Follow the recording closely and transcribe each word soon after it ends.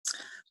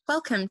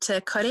Welcome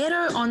to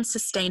Kōrero on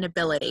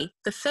Sustainability,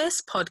 the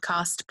first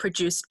podcast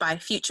produced by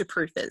Future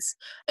Proofers,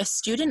 a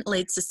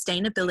student-led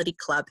sustainability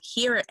club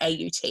here at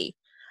AUT.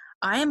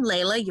 I am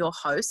Layla, your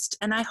host,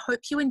 and I hope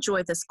you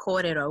enjoy this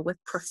kōrero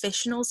with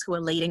professionals who are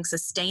leading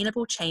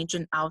sustainable change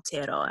in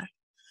Aotearoa.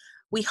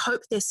 We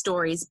hope their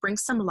stories bring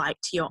some light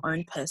to your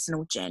own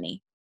personal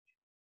journey.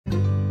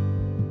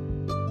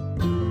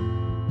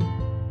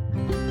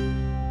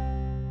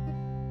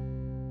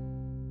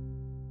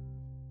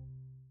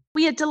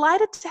 We are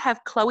delighted to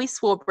have Chloe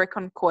Swarbrick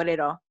on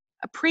kōrero,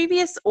 a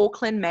previous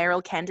Auckland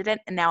mayoral candidate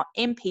and now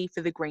MP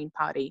for the Green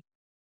Party.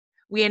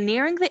 We are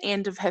nearing the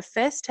end of her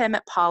first term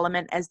at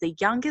Parliament as the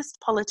youngest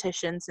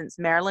politician since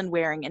Marilyn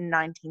Waring in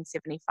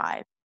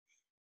 1975.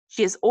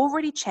 She has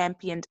already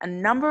championed a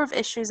number of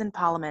issues in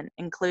Parliament,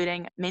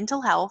 including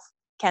mental health,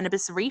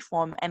 cannabis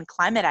reform and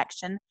climate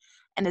action,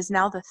 and is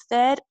now the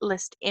third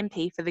list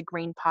MP for the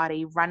Green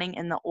Party running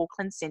in the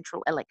Auckland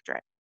Central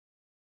electorate.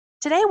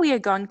 Today we are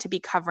going to be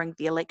covering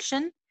the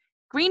election,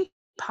 Green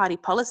Party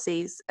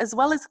policies, as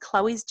well as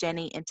Chloe's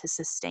journey into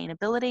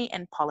sustainability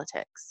and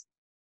politics.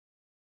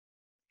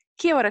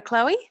 Kia ora,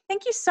 Chloe.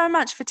 Thank you so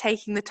much for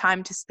taking the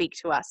time to speak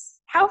to us.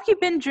 How have you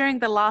been during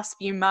the last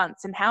few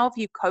months, and how have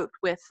you coped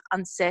with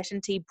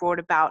uncertainty brought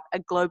about a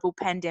global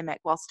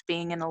pandemic whilst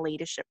being in a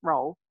leadership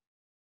role?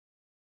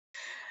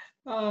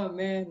 Oh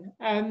man,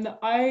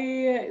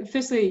 I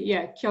firstly,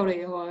 kia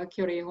ora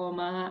iho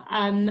ma.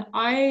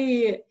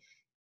 I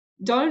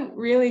don't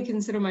really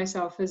consider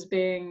myself as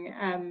being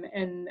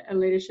in a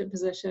leadership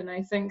position.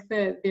 I think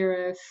that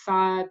there are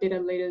far better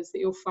leaders that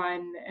you'll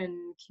find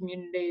in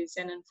communities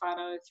and in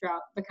whānau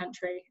throughout the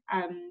country.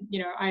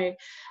 I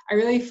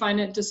really find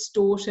it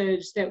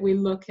distorted that we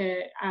look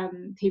at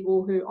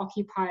people who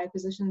occupy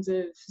positions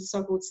of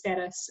so-called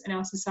status in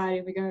our society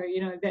and we go,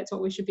 that's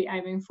what we should be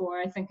aiming for.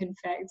 I think, in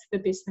fact, the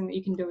best thing that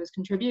you can do is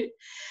contribute.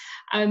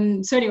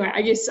 So anyway,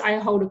 I guess I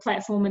hold a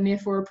platform and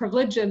therefore a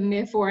privilege, and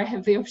therefore I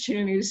have the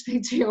opportunity to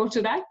speak to you all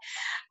today.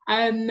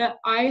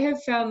 I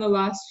have found the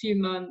last few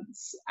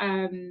months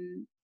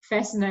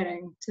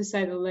fascinating, to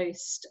say the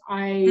least.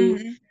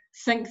 I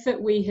think that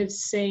we have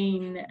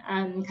seen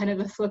kind of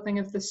a flipping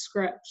of the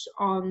script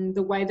on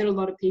the way that a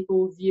lot of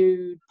people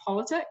view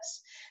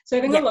politics. So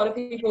I think a lot of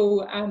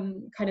people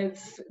kind of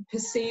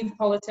perceive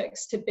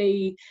politics to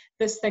be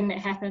this thing that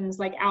happens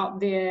like out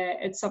there.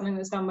 It's something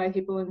that's done by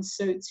people in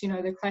suits.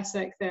 The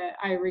classic that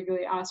I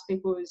regularly ask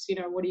people is,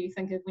 what do you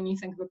think of when you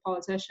think of a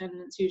politician?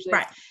 And it's usually,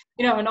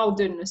 an old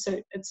dude in a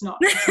suit. It's not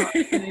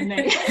really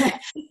me.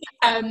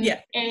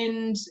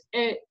 And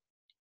it,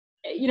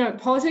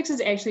 politics is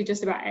actually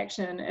just about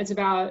action. It's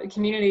about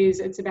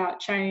communities. It's about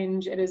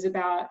change. It is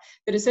about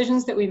the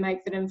decisions that we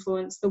make that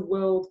influence the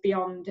world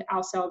beyond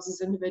ourselves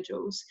as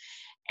individuals.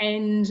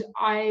 And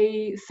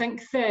I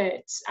think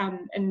that,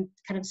 and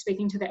kind of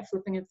speaking to that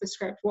flipping of the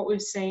script, what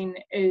we've seen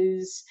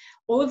is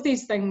all of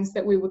these things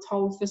that we were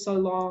told for so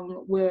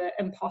long were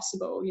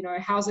impossible.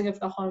 Housing of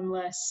the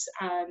homeless,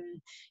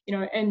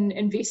 and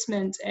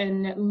investment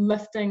in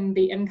lifting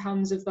the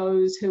incomes of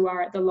those who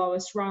are at the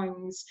lowest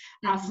rungs,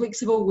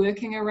 flexible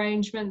working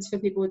arrangements for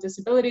people with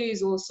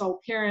disabilities or sole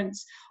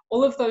parents.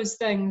 All of those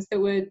things that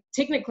were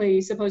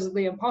technically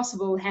supposedly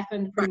impossible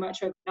happened pretty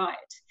much overnight.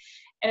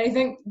 And I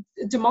think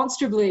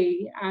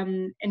demonstrably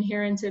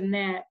inherent in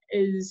that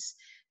is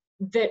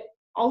that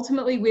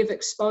ultimately we've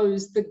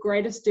exposed the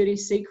greatest dirty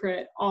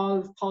secret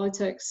of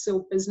politics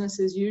or business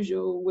as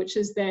usual, which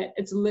is that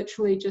it's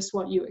literally just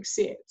what you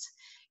accept.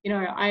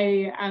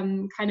 I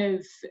kind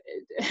of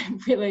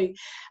really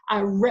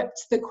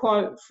ripped the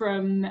quote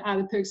from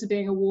The Perks of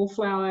Being a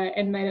Wallflower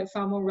and made it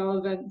far more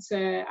relevant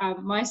to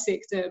my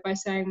sector by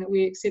saying that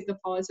we accept the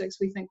politics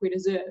we think we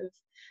deserve.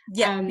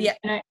 And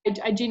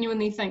I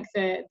genuinely think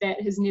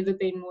that has never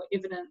been more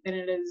evident than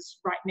it is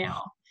right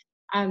now.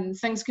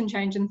 Things can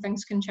change, and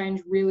things can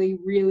change really,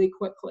 really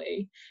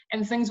quickly,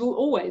 and things will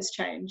always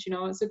change.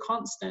 It's a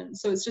constant.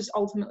 So it's just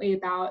ultimately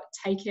about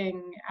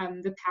taking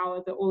the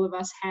power that all of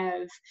us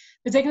have,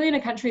 particularly in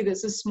a country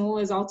that's as small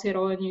as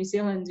Aotearoa, New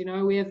Zealand.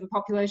 We have a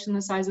population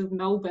the size of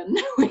Melbourne.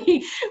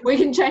 we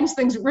can change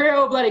things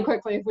real bloody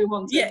quickly if we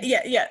want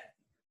to.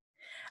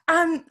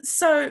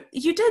 So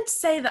you did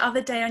say the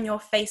other day on your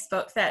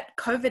Facebook that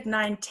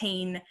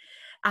COVID-19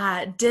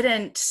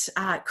 didn't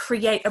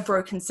create a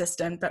broken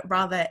system, but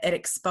rather it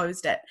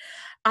exposed it.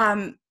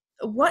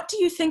 What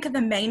do you think are the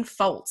main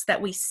faults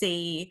that we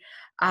see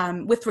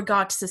with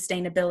regard to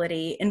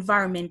sustainability,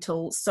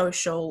 environmental,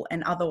 social,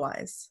 and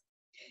otherwise?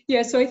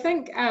 Yeah, so I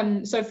think,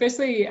 so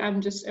firstly,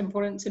 just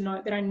important to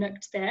note that I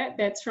nicked that.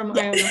 That's from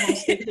Iona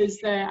Holstead, who's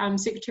the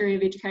Secretary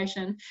of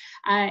Education.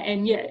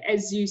 And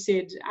as you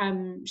said,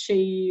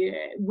 she,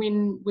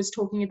 when was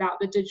talking about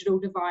the digital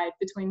divide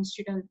between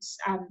students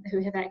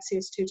who have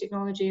access to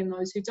technology and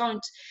those who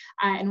don't,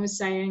 and was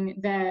saying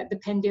that the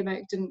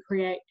pandemic didn't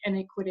create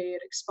inequity,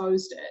 it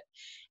exposed it.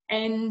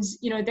 And,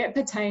 that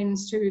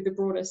pertains to the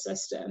broader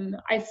system.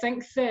 I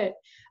think that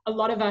a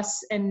lot of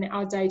us in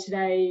our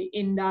day-to-day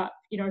end up,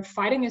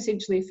 fighting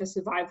essentially for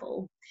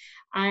survival.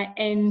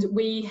 And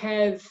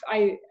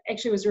I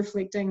actually was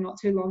reflecting not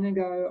too long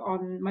ago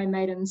on my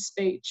maiden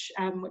speech,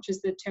 which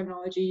is the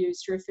terminology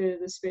used to refer to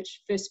the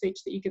first speech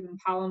that you give in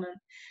Parliament.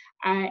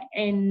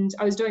 And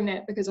I was doing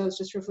that because I was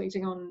just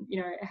reflecting on,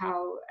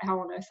 how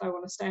on earth I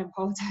want to stay in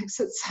politics.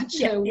 It's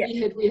such a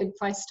weird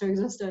place to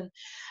exist in.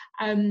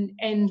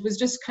 And was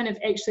just kind of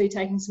actually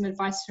taking some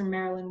advice from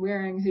Marilyn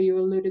Waring, who you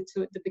alluded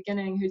to at the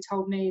beginning, who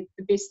told me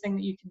the best thing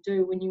that you can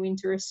do when you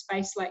enter a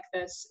space like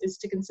this is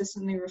to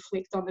consistently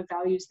reflect on the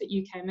values that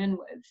you came in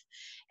with.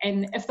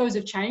 And if those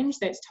have changed,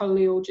 that's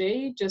totally all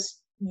G.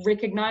 Just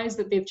recognize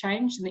that they've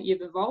changed and that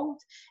you've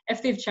evolved.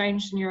 If they've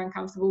changed and you're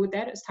uncomfortable with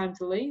that, it's time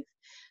to leave.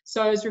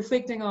 So I was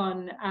reflecting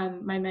on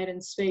my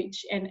maiden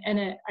speech, and in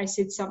it I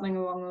said something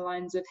along the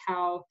lines of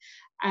how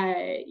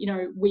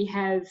we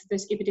have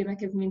this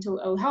epidemic of mental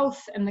ill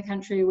health in the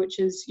country, which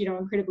is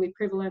incredibly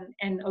prevalent,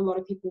 and a lot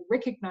of people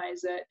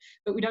recognize it,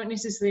 but we don't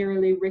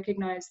necessarily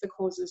recognize the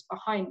causes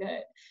behind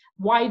it.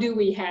 Why do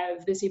we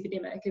have this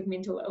epidemic of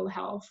mental ill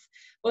health?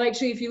 Well,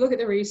 actually, if you look at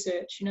the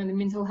research, the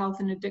mental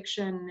health and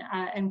addiction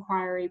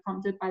inquiry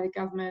prompted by the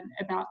government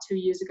about 2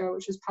 years ago,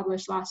 which was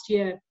published last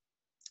year,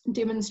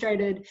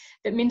 demonstrated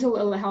that mental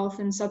ill health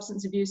and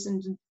substance abuse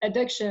and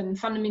addiction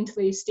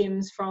fundamentally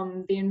stems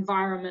from the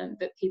environment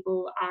that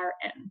people are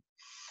in.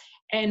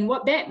 And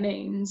what that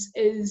means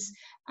is,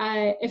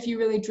 if you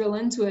really drill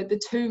into it,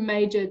 the two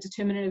major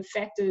determinative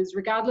factors,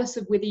 regardless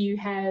of whether you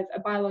have a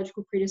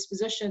biological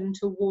predisposition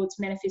towards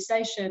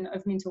manifestation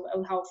of mental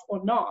ill health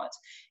or not,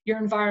 your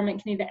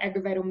environment can either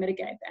aggravate or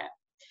mitigate that.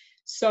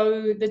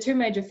 So the two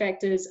major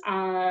factors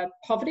are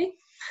poverty,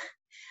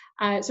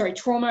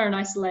 trauma and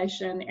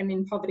isolation, and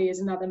then poverty is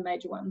another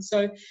major one.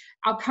 So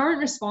our current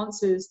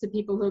responses to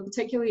people who are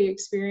particularly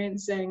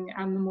experiencing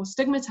the more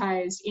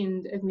stigmatized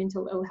end of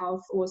mental ill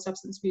health or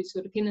substance abuse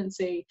or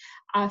dependency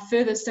are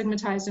further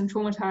stigmatized and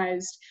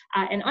traumatized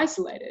and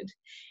isolated.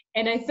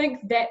 And I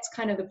think that's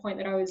kind of the point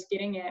that I was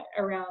getting at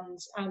around,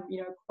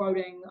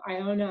 quoting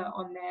Iona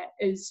on that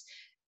is,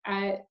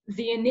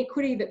 the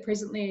inequity that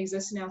presently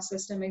exists in our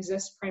system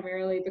exists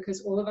primarily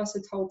because all of us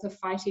are told to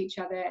fight each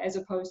other as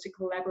opposed to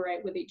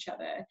collaborate with each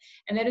other.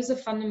 And that is a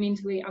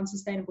fundamentally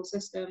unsustainable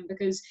system,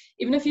 because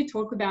even if you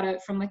talk about it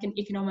from like an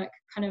economic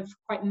kind of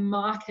quite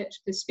market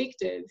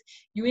perspective,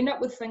 you end up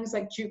with things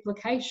like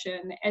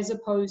duplication as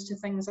opposed to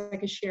things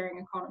like a sharing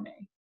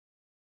economy.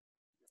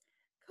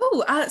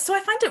 Cool. So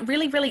I find it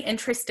really, really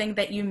interesting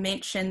that you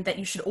mentioned that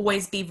you should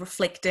always be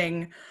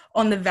reflecting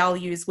on the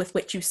values with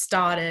which you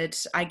started,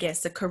 I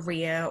guess, a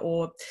career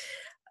or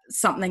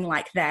something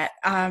like that.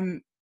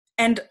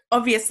 And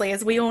obviously,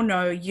 as we all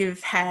know,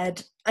 you've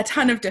had a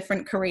ton of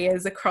different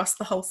careers across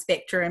the whole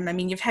spectrum. I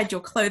mean, you've had your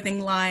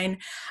clothing line.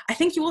 I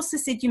think you also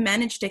said you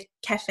managed a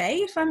cafe,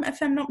 if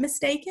I'm not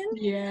mistaken.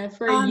 Yeah,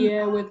 for a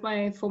year with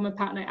my former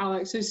partner,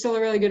 Alex, who's still a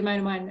really good mate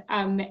of mine,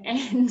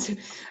 and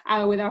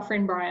with our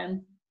friend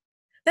Brian.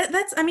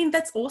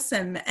 That's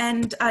awesome.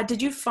 And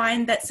did you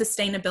find that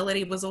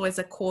sustainability was always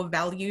a core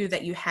value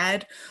that you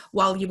had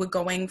while you were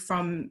going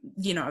from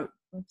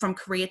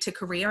career to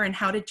career, and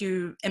how did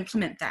you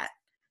implement that?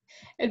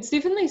 It's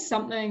definitely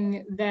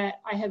something that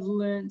I have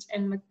learned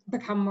and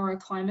become more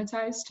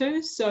acclimatized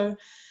to. So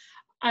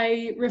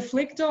I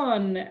reflect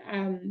on,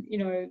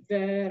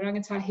 the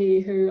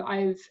rangatahi who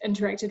I've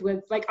interacted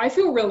with. Like, I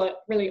feel really,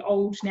 really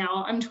old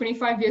now. I'm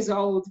 25 years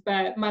old,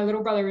 but my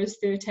little brother is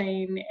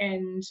 13,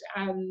 and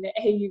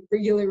he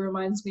regularly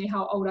reminds me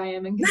how old I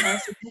am in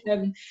comparison to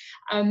him.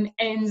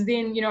 And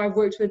then, I've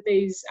worked with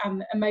these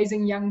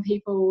amazing young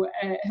people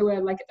who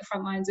are like at the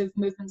front lines of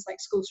movements like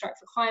School Strike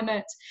for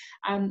Climate,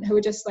 who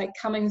are just like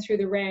coming through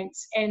the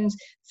ranks. And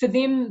for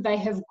them, they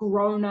have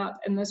grown up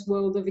in this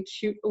world of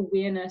acute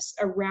awareness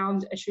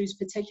around issues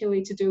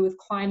particularly to do with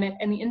climate,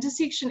 and the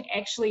intersection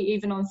actually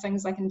even on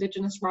things like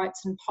Indigenous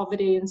rights and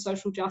poverty and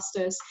social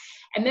justice.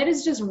 And that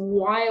is just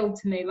wild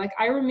to me. Like,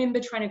 I remember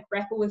trying to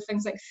grapple with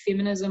things like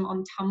feminism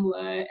on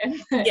Tumblr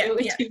in the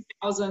early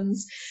 2000s.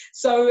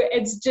 So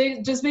it's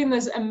just been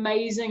this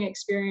amazing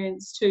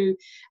experience to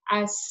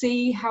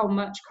see how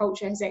much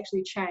culture has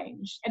actually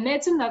changed. And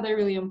that's another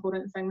really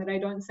important thing that I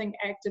don't think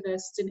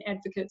activists and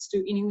advocates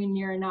do anywhere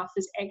near enough,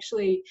 is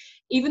actually,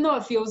 even though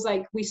it feels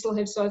like we still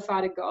have so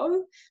far to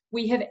go,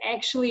 we have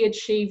actually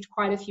achieved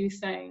quite a few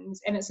things.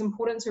 And it's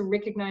important to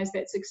recognize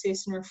that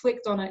success and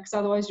reflect on it, because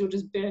otherwise you'll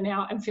just burn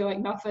out and feel like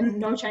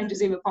no change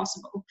is ever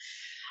possible.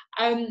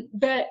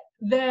 But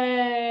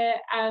the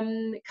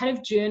kind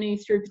of journey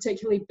through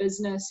particularly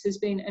business has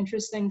been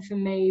interesting for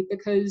me,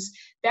 because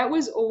that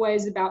was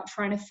always about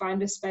trying to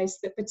find a space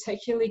that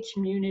particularly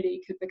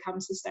community could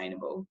become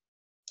sustainable.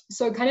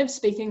 So kind of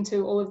speaking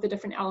to all of the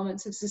different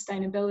elements of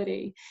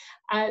sustainability,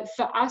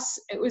 for us,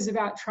 it was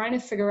about trying to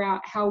figure out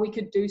how we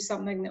could do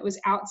something that was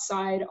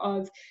outside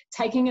of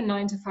taking a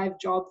 9-to-5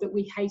 job that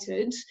we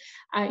hated.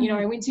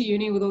 I went to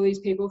uni with all these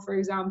people, for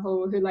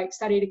example, who like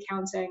studied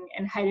accounting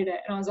and hated it.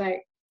 And I was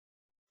like,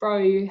 bro,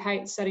 you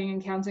hate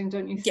studying accounting,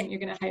 don't you think you're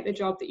going to hate the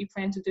job that you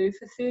plan to do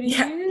for 30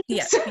 years?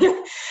 Yeah.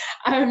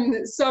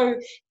 So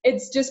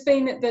it's just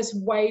been this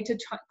way to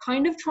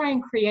try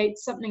and create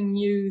something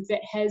new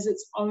that has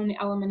its own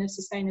element of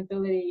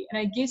sustainability. And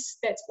I guess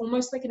that's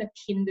almost like an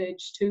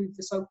appendage to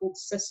the so-called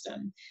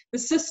system. The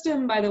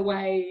system, by the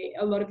way,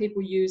 a lot of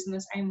people use in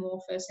this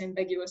amorphous,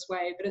 ambiguous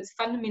way, but it's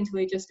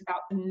fundamentally just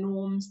about the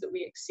norms that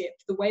we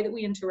accept, the way that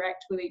we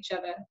interact with each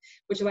other,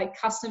 which are like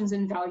customs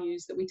and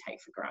values that we take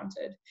for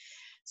granted.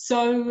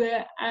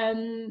 So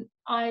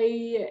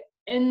I,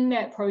 in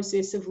that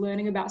process of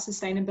learning about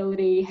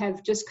sustainability,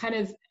 have just kind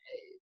of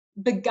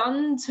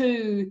begun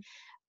to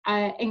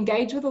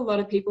engage with a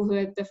lot of people who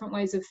have different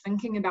ways of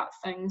thinking about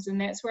things.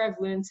 And that's where I've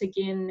learned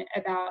again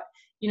about,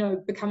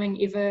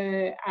 becoming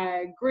ever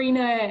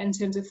greener in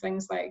terms of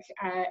things like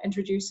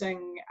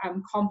introducing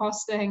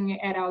composting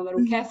at our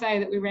little cafe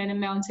that we ran in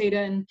Mount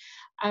Eden,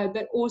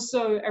 but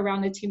also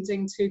around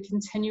attempting to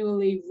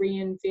continually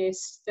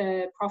reinvest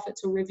the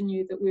profits or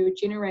revenue that we were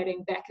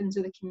generating back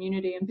into the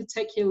community, and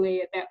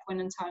particularly at that point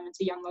in time into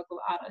young local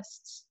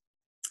artists.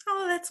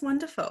 Oh, that's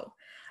wonderful.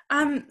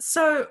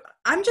 So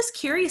I'm just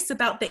curious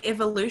about the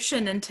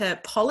evolution into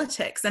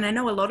politics, and I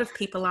know a lot of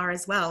people are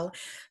as well.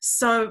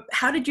 So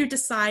how did you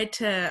decide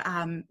to,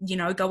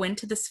 go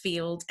into this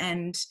field,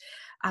 and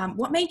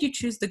what made you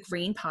choose the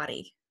Green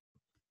Party?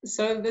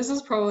 So this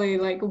is probably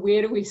like,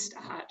 where do we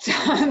start?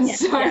 I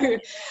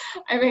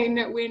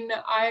mean,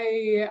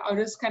 I'll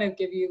just kind of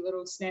give you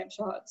little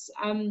snapshots.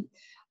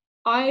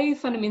 I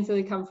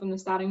fundamentally come from the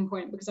starting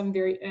point because I'm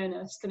very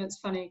earnest, and it's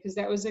funny because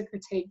that was a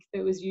critique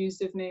that was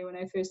used of me when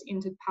I first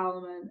entered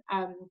Parliament,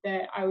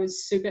 that I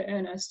was super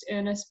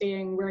earnest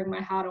being wearing my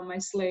heart on my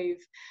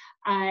sleeve.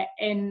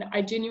 And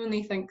I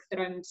genuinely think that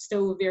I'm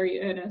still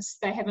very earnest.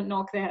 They haven't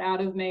knocked that out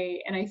of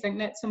me, and I think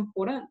that's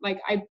important. Like,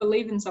 I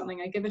believe in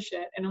something, I give a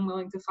shit, and I'm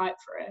willing to fight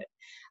for it.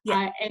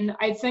 And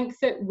I think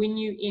that when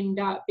you end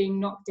up being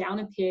knocked down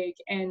a peg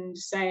and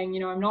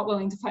saying, I'm not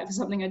willing to fight for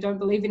something, I don't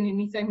believe in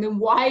anything, then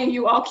why are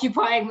you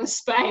occupying the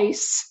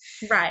space?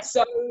 Right.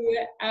 So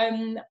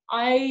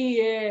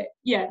my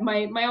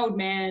old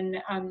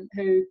man,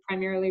 who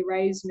primarily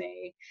raised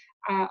me,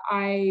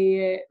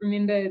 I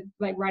remember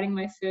like writing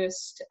my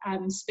first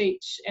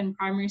speech in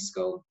primary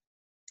school,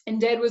 and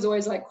Dad was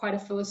always like quite a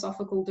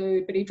philosophical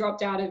dude, but he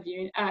dropped out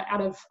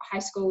of high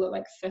school at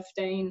like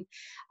 15,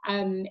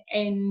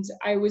 and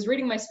I was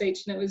reading my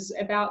speech, and it was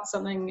about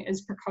something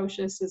as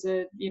precocious as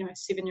a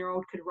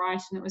 7-year-old could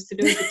write, and it was to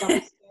do with the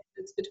double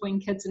standards between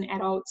kids and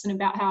adults, and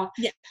about how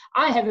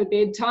I have a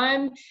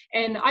bedtime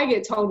and I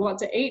get told what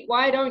to eat.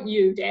 Why don't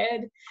you,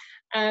 Dad?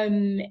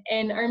 And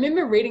I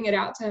remember reading it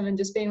out to him and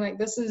just being like,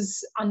 this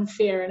is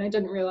unfair. And I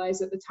didn't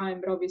realize at the time,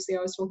 but obviously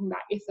I was talking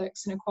about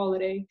ethics and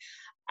equality.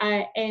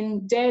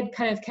 And Dad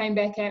kind of came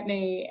back at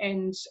me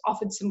and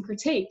offered some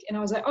critique. And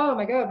I was like, oh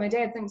my God, my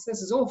dad thinks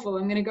this is awful.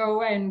 I'm going to go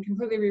away and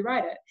completely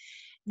rewrite it.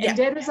 And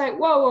Dad was like,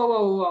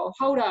 whoa,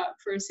 hold up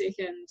for a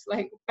second.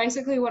 Like,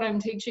 basically what I'm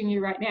teaching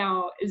you right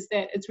now is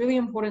that it's really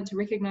important to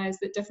recognize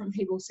that different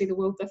people see the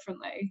world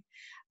differently.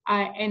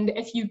 And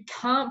if you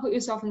can't put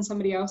yourself in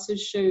somebody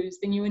else's shoes,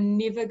 then you are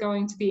never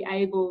going to be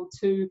able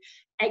to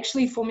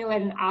actually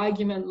formulate an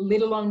argument,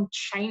 let alone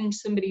change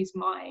somebody's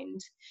mind.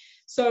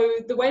 So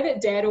the way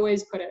that Dad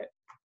always put it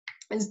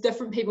is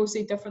different people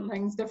see different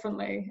things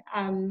differently,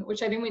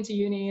 which I then went to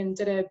uni and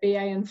did a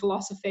BA in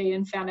philosophy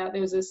and found out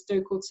there was this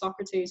dude called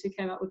Socrates who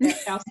came up with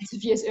that thousands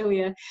of years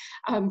earlier,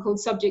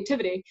 called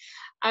subjectivity.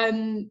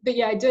 But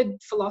yeah, I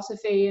did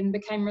philosophy and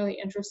became really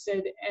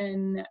interested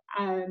in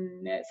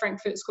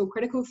Frankfurt School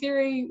critical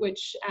theory,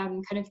 which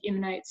kind of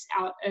emanates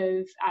out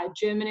of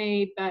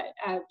Germany, but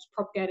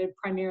propagated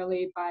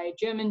primarily by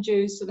German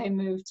Jews. So they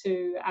moved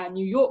to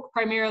New York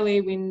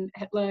primarily when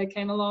Hitler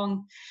came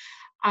along.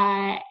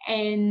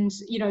 And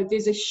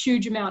there's a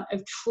huge amount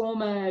of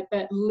trauma,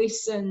 but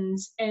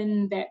lessons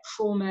in that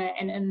trauma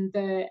and in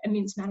the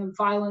immense amount of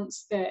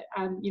violence that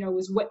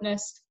was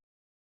witnessed.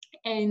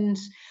 And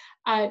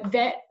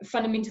that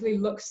fundamentally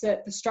looks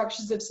at the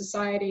structures of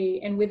society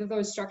and whether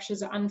those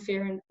structures are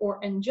unfair or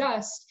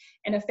unjust,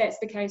 and if that's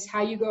the case,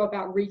 how you go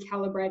about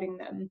recalibrating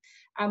them.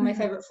 My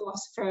favorite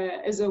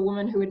philosopher is a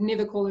woman who would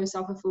never call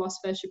herself a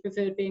philosopher. She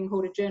preferred being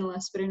called a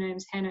journalist, but her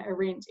name's Hannah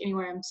Arendt.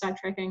 Anyway, I'm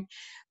sidetracking.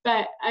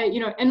 But,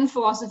 in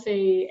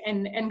philosophy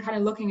and kind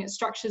of looking at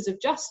structures of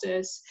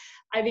justice,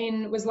 I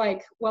then was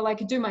like, well, I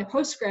could do my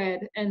postgrad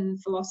in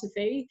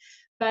philosophy,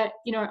 but,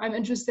 I'm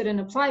interested in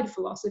applied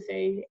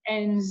philosophy.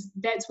 And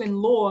that's when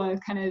law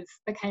kind of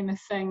became a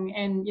thing.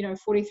 And,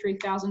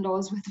 $43,000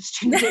 worth of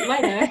student debt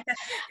later,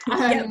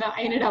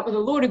 I ended up with a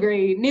law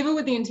degree, never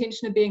with the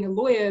intention of being a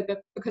lawyer,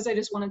 but because I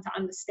just wanted to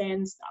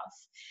understand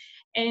stuff.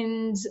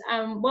 And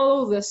while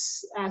all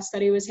this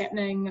study was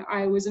happening,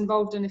 I was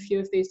involved in a few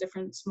of these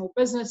different small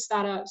business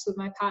startups with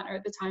my partner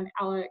at the time,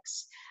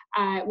 Alex,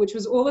 which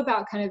was all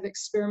about kind of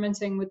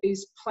experimenting with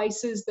these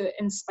places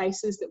and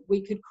spaces that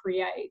we could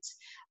create,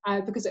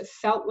 because it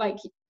felt like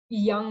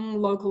young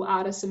local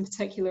artists in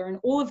particular, and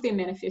all of their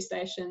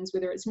manifestations,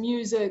 whether it's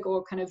music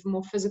or kind of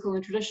more physical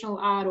and traditional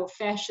art or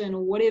fashion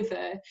or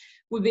whatever,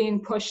 were being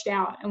pushed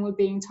out and were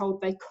being told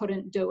they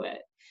couldn't do it.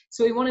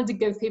 So we wanted to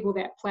give people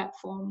that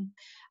platform.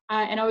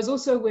 And I was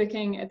also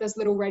working at this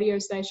little radio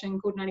station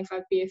called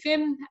 95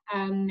 BFM,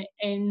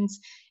 and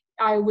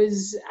I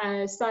was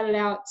started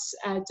out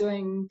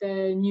doing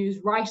the news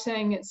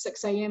writing at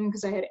 6 a.m.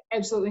 because I had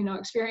absolutely no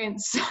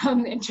experience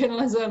in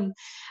journalism,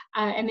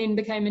 and then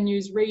became a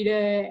news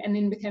reader, and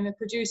then became a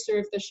producer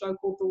of the show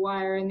called The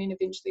Wire, and then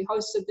eventually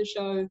hosted the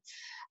show.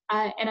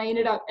 And I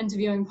ended up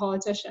interviewing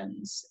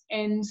politicians.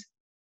 And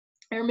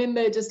I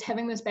remember just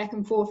having this back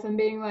and forth and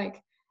being like,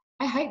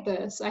 I hate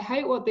this. I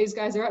hate what these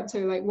guys are up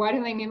to. Like, why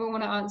do they never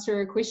want to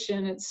answer a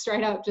question? It's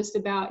straight up just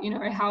about, you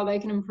know, how they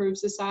can improve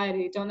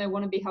society. Don't they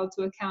want to be held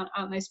to account?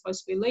 Aren't they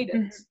supposed to be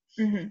leaders?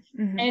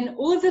 And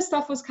all of this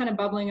stuff was kind of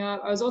bubbling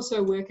up. I was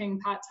also working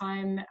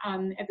part-time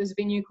at this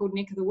venue called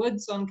Neck of the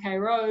Woods on Quai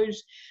Rouge.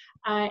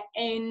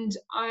 And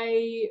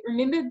I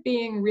remember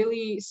being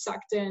really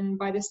sucked in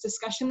by this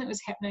discussion that was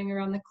happening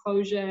around the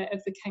closure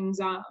of the King's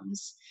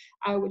Arms,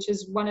 which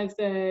is one of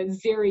the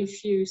very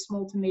few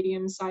small to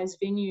medium-sized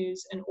venues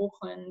in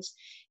Auckland.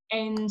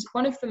 And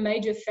one of the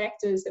major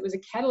factors that was a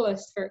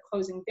catalyst for it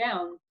closing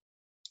down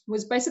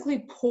was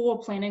basically poor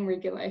planning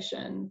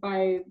regulation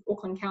by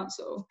Auckland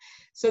Council.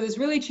 So this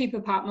really cheap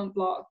apartment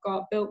block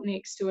got built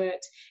next to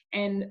it,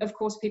 and of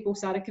course people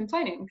started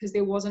complaining because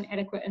there wasn't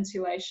adequate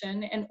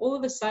insulation, and all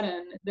of a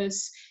sudden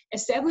this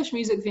established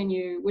music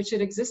venue, which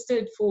had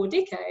existed for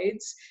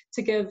decades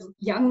to give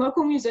young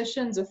local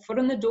musicians a foot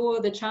in the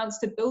door, the chance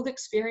to build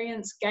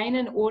experience, gain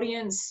an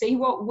audience, see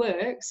what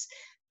works,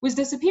 was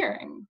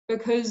disappearing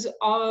because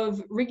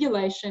of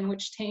regulation,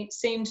 which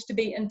seemed to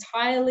be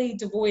entirely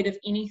devoid of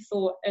any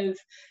thought of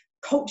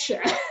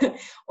culture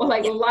or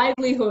like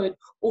livelihood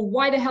or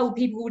why the hell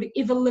people would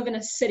ever live in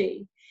a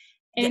city.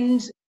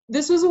 And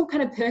this was all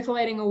kind of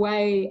percolating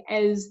away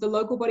as the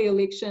local body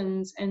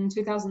elections in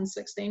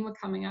 2016 were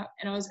coming up,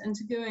 and I was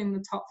interviewing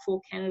the top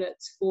 4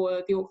 candidates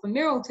for the Auckland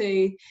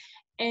Mayoralty,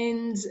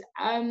 and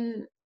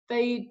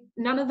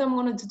none of them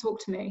wanted to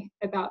talk to me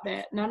about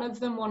that. None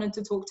of them wanted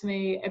to talk to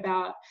me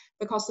about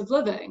the cost of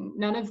living.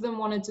 None of them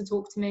wanted to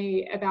talk to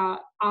me about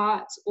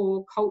art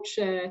or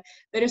culture.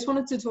 They just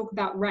wanted to talk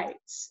about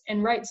rates,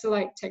 and rates are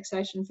like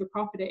taxation for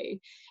property.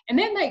 And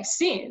that makes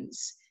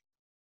sense,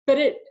 but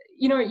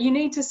you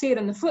need to see it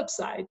on the flip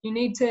side. You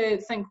need to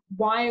think,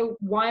 why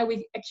are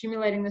we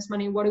accumulating this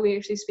money? What are we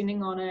actually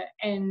spending on it?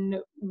 And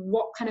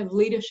what kind of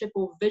leadership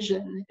or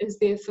vision is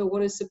there for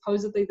what is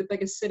supposedly the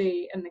biggest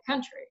city in the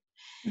country?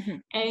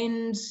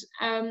 And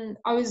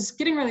I was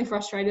getting really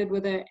frustrated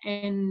with it,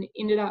 and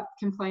ended up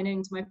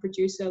complaining to my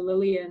producer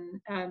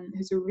Lillian,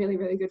 who's a really,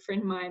 really good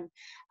friend of mine.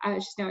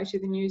 She's now actually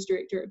the news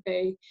director at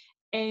B.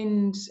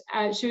 And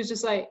she was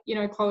just like,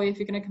 Chloe, if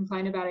you're going to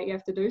complain about it, you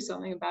have to do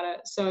something about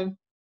it. So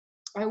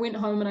I went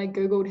home and I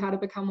Googled how to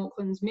become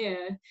Auckland's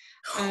mayor.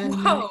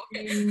 Whoa.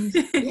 And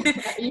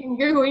yeah, you can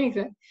Google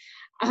anything.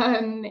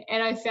 And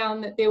I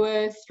found that there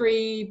were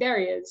 3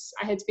 barriers.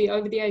 I had to be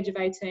over the age of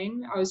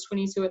 18. I was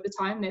 22 at the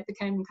time. That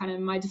became kind of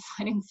my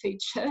defining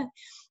feature,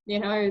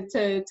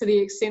 to the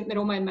extent that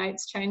all my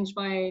mates changed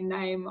my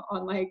name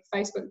on like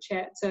Facebook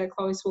chat to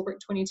Chloe Swarbrick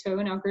 22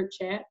 in our group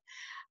chat.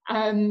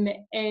 And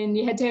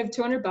you had to have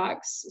 $200.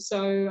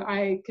 So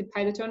I could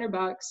pay the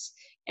 $200,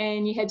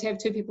 and you had to have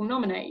 2 people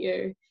nominate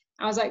you.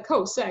 I was like,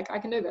 cool, sick, I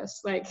can do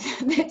this. Like,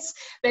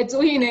 that's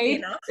all you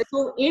need. That's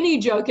all any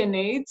joker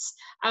needs.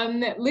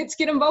 Let's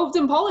get involved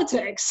in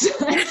politics.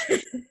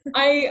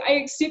 I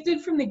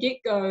accepted from the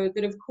get-go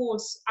that, of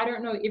course, I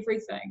don't know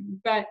everything.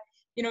 But,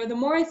 the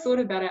more I thought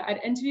about it,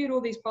 I'd interviewed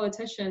all these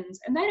politicians,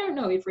 and they don't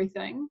know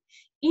everything.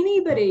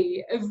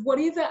 Anybody of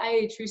whatever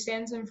age who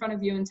stands in front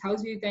of you and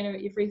tells you they know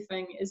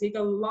everything is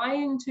either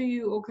lying to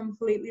you or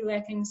completely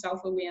lacking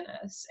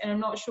self-awareness. And I'm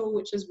not sure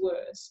which is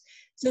worse.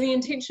 So the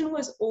intention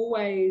was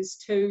always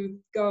to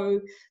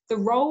go, the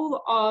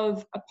role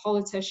of a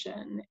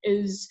politician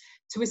is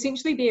to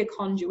essentially be a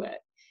conduit.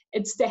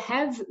 It's to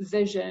have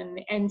vision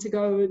and to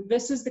go,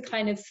 this is the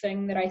kind of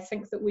thing that I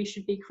think that we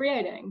should be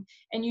creating.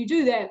 And you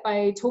do that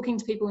by talking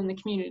to people in the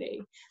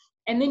community.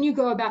 And then you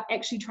go about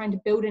actually trying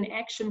to build an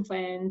action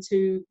plan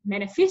to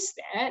manifest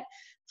that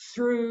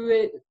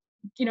through,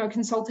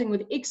 consulting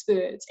with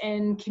experts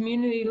and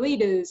community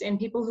leaders and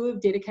people who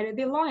have dedicated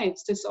their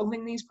lives to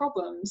solving these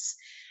problems.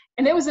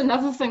 And that was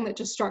another thing that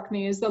just struck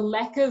me, is the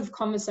lack of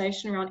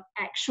conversation around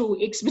actual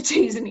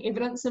expertise and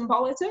evidence in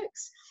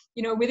politics.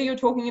 Whether you're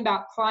talking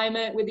about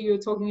climate, whether you're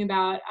talking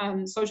about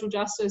social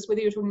justice,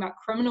 whether you're talking about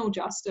criminal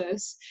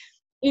justice,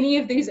 any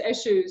of these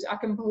issues are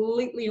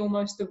completely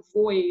almost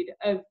devoid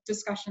of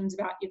discussions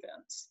about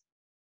evidence.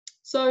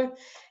 So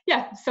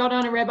yeah, fell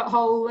down a rabbit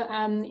hole,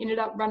 ended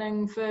up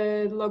running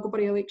for the local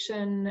body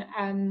election.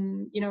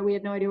 We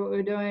had no idea what we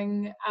were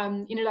doing.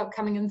 Ended up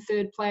coming in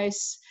 3rd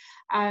place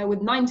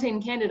with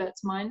 19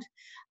 candidates,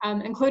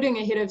 including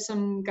ahead of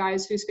some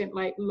guys who spent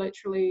like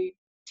literally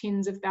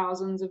tens of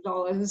thousands of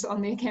dollars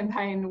on their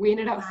campaign. We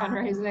ended up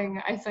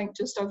fundraising, I think,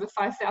 just over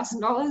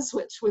 $5,000,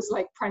 which was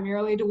like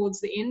primarily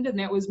towards the end, and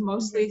that was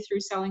mostly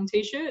through selling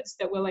t-shirts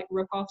that were like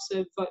rip-offs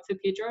of Vote for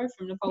Pedro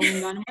from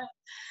Napoleon Dynamite.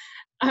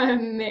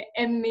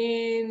 And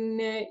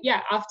then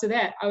after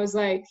that I was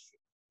like,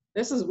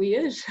 this is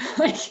weird.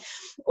 Like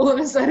all of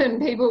a sudden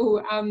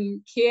people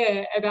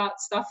care about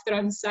stuff that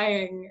I'm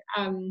saying,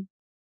 and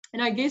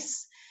I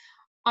guess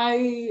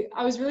I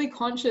was really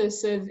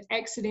conscious of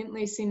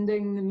accidentally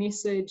sending the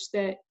message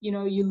that, you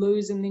know, you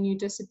lose and then you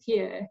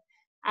disappear,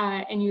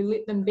 and you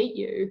let them beat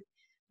you.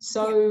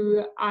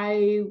 So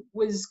I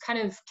was kind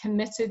of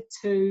committed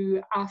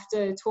to,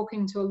 after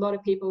talking to a lot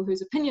of people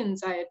whose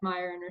opinions I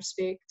admire and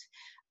respect,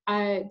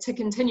 to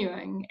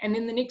continuing. And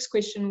then the next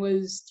question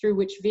was, through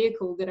which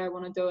vehicle did I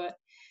want to do it?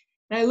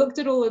 And I looked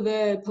at all of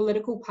the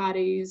political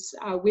parties'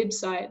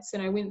 websites,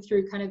 and I went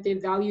through kind of their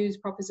values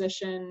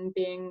proposition,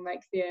 being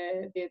like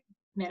their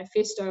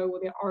manifesto or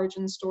their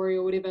origin story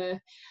or whatever.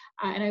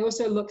 And I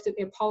also looked at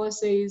their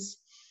policies.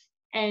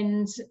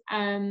 And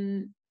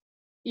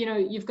you know,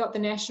 you've got the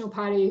National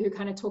Party who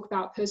kind of talk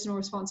about personal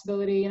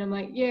responsibility, and I'm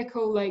like, yeah,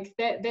 cool, like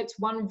that's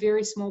one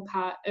very small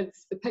part of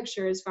the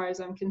picture as far as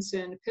I'm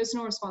concerned.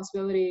 Personal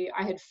responsibility,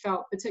 I had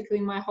felt,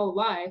 particularly my whole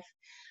life,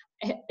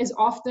 is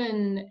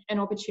often an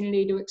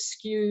opportunity to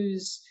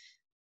excuse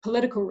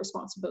political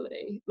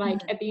responsibility. Like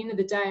at the end of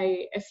the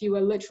day, if you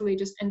are literally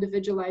just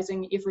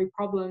individualizing every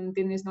problem,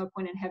 then there's no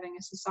point in having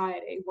a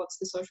society. What's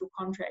the social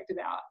contract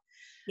about?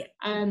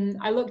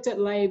 I looked at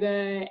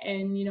Labour,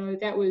 and you know,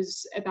 that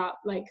was about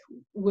like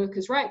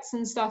workers' rights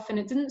and stuff, and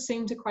it didn't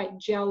seem to quite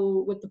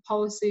gel with the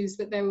policies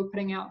that they were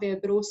putting out there,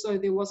 but also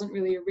there wasn't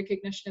really a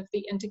recognition of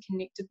the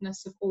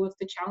interconnectedness of all of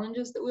the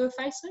challenges that we were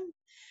facing.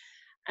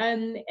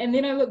 And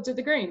then I looked at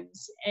the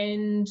Greens,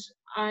 and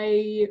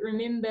I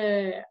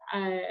remember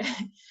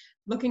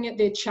looking at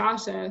their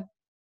charter.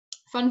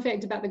 Fun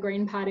fact about the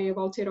Green Party of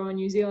Aotearoa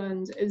New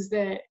Zealand is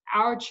that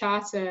our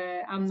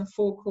charter, the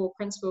 4 core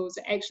principles,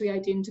 are actually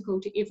identical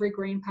to every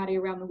Green Party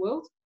around the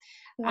world.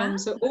 Wow.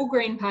 So all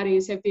Green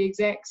Parties have the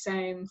exact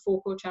same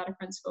 4 core charter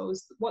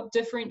principles. What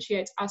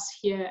differentiates us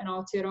here in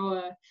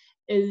Aotearoa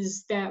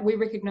is that we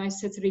recognise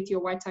Te Tiriti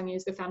o Waitangi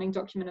as the founding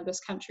document of this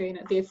country, and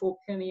it therefore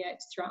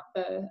permeates throughout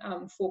the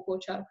 4 core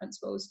charter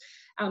principles.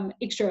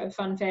 Extra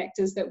fun fact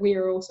is that we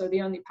are also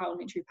the only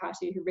parliamentary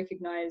party who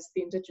recognise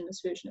the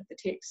Indigenous version of the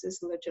text as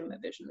the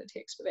legitimate version of the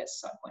text, but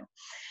that's a side point.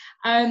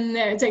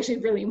 It's actually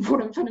a really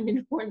important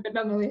fundamental point, but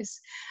nonetheless.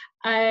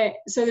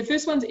 So the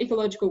first one's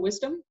ecological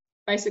wisdom.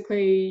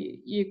 Basically,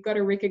 you've got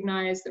to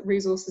recognise that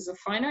resources are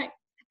finite.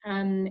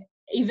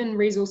 Even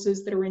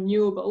resources that are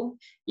renewable,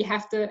 you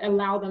have to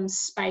allow them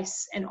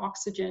space and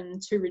oxygen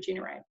to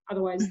regenerate,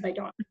 otherwise they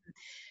don't.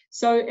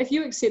 So if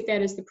you accept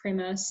that as the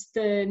premise,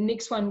 the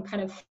next one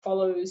kind of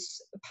follows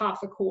a path,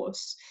 a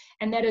course,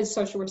 and that is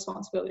social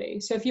responsibility.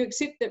 So if you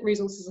accept that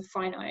resources are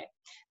finite,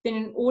 then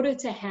in order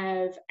to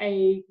have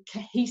a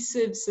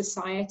cohesive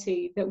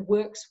society that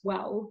works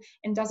well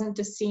and doesn't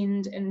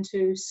descend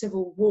into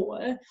civil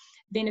war,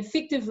 then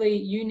effectively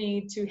you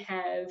need to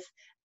have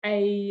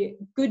a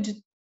good,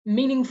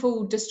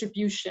 meaningful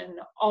distribution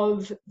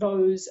of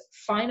those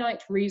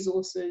finite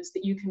resources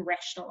that you can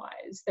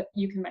rationalize, that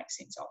you can make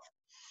sense of.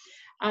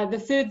 The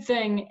third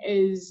thing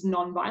is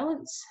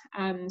non-violence.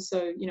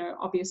 So, you know,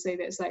 obviously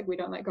that's like, we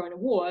don't like going to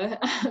war,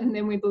 and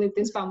then we believe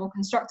there's far more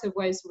constructive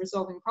ways of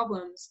resolving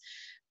problems.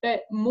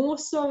 But more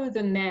so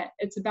than that,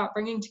 it's about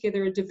bringing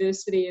together a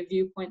diversity of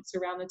viewpoints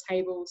around the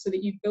table so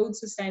that you build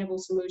sustainable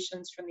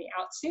solutions from the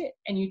outset,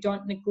 and you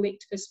don't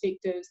neglect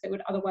perspectives that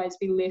would otherwise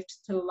be left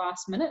to the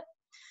last minute.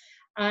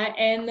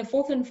 And the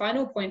fourth and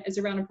final point is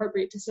around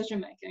appropriate decision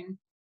making.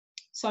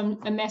 So I'm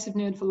a massive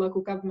nerd for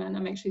local government.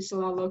 I'm actually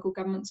still our local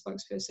government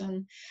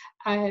spokesperson.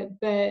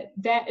 But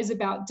that is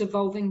about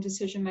devolving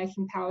decision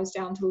making powers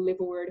down to the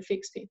level where it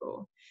affects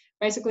people.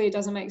 Basically, it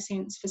doesn't make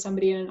sense for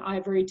somebody in an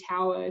ivory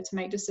tower to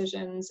make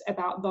decisions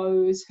about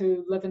those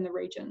who live in the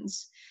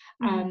regions.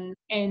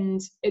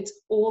 And it's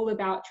all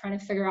about trying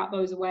to figure out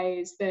those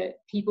ways that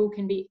people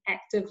can be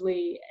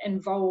actively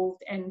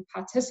involved and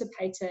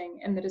participating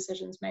in the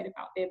decisions made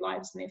about their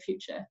lives and their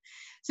future.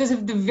 So it's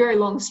the very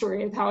long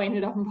story of how I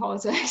ended up in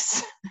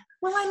politics.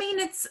 Well, I mean,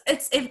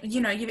 it's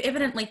you know, you've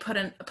evidently put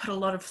a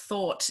lot of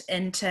thought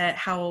into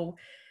how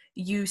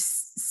you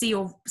see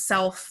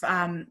yourself,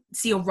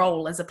 see your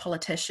role as a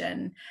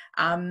politician,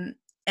 and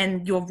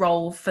your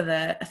role for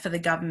the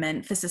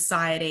government, for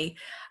society,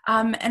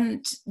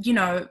 and you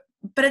know.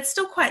 But it's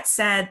still quite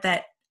sad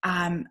that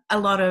a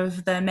lot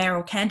of the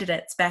mayoral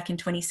candidates back in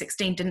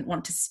 2016 didn't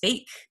want to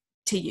speak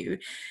to you.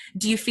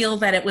 Do you feel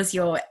that it was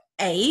your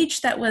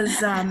age that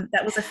was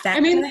a factor? I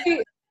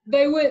mean,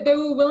 they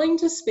were willing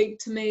to speak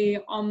to me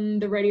on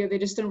the radio. They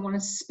just didn't want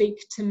to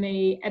speak to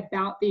me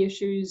about the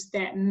issues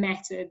that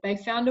mattered. They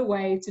found a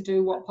way to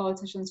do what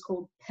politicians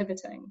call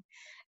pivoting.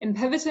 And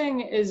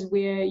pivoting is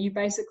where you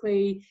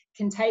basically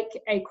can take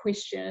a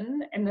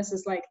question, and this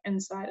is like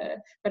insider,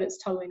 but it's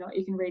totally not.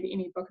 You can read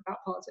any book about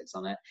politics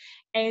on it.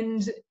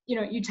 And, you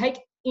know, you take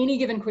any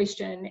given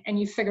question and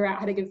you figure out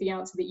how to give the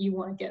answer that you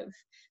want to give.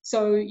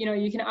 So, you know,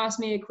 you can ask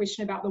me a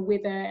question about the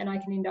weather and I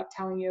can end up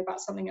telling you about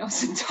something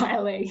else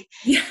entirely.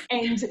 Yeah.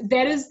 And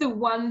that is the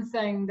one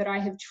thing that I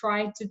have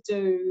tried to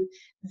do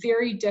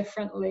very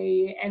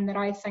differently, and that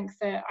I think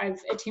that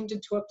I've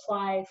attempted to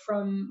apply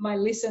from my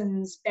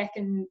lessons back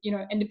in, you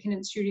know,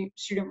 independent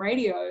student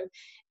radio,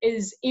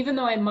 is even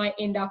though I might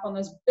end up on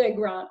this big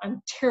rant,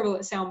 I'm terrible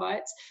at sound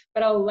bites,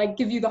 but I'll like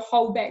give you the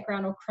whole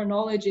background or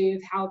chronology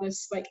of how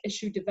this like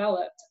issue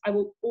developed. I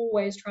will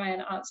always try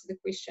and answer the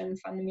question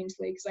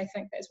fundamentally, because I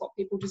think that's what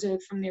people deserve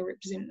from their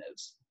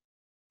representatives.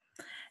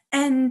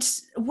 And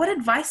what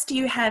advice do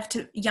you have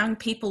to young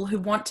people who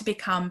want to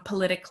become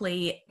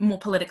more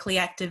politically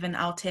active in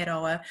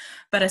Aotearoa,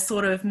 but are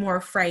sort of more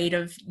afraid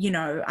of, you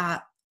know,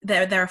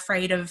 they're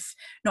afraid of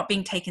not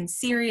being taken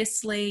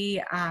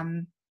seriously,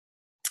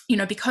 you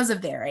know, because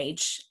of their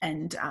age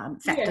and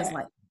factors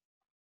like.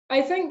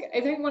 I think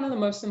one of the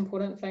most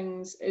important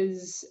things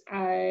is,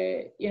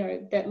 you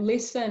know, that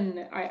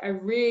lesson. I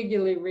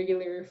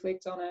regularly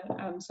reflect on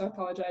it. So I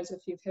apologize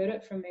if you've heard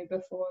it from me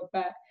before,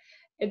 but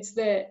it's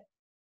that,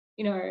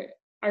 you know,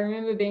 I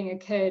remember being a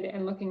kid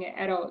and looking at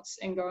adults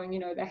and going, you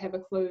know, they have a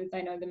clue,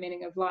 they know the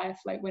meaning of life.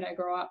 Like, when I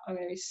grow up, I'm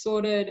going to be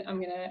sorted, I'm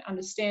going to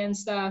understand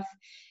stuff.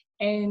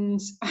 And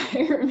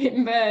I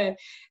remember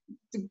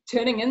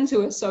turning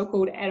into a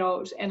so-called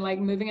adult and like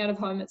moving out of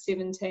home at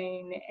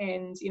 17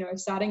 and, you know,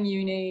 starting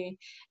uni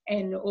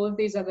and all of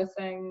these other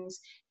things,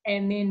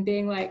 and then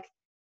being like,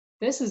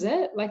 this is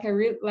it. Like,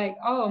 like,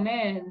 oh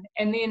man.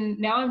 And then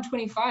now I'm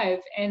 25,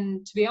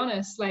 and to be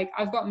honest, like,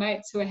 I've got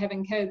mates who are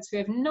having kids who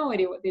have no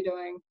idea what they're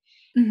doing.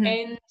 Mm-hmm.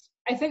 And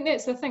I think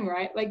that's the thing,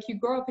 right? Like, you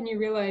grow up and you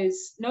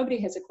realize nobody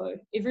has a clue.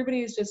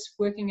 Everybody is just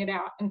working it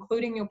out,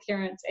 including your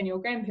parents and your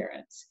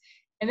grandparents.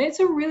 And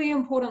that's a really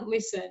important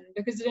lesson,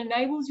 because it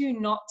enables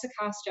you not to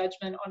cast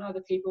judgment on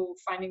other people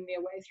finding their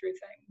way through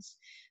things.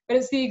 But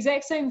it's the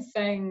exact same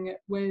thing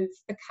with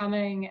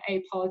becoming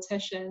a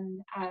politician,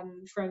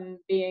 from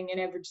being an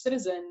average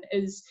citizen,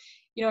 is,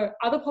 you know,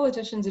 other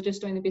politicians are just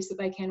doing the best that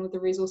they can with the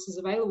resources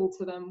available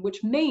to them,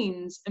 which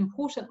means,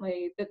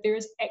 importantly, that there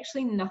is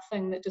actually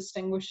nothing that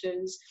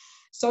distinguishes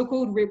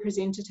so-called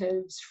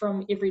representatives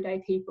from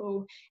everyday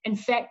people. In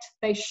fact,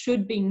 they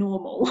should be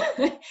normal.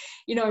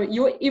 You know,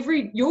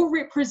 your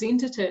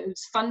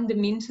representatives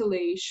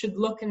fundamentally should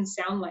look and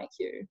sound like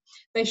you.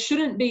 They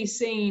shouldn't be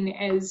seen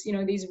as, you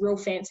know, these real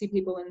fancy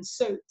people in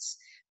suits,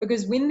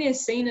 because when they're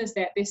seen as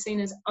that, they're seen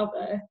as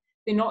other.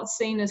 They're not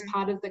seen as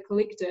part of the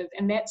collective,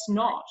 and that's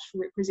not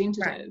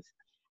representative.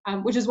 Right.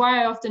 Which is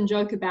why I often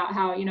joke about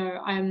how, you know,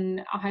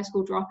 I'm a high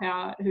school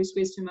dropout who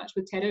swears too much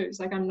with tattoos.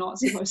 Like, I'm not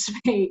supposed to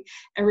be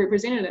a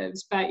representative,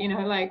 but, you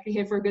know, like,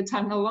 here for a good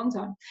time, not a long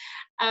time.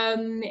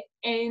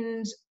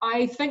 And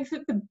I think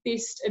that the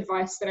best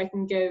advice that I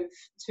can give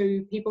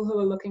to people who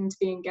are looking to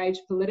be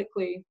engaged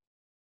politically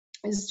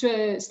is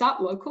to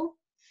start local.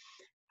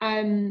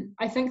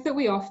 I think that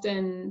we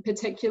often,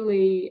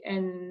 particularly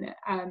in,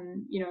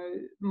 you know,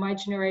 my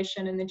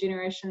generation and the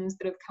generations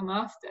that have come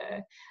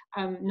after,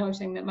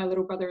 noting that my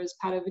little brother is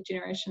part of a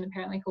generation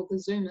apparently called the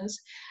Zoomers,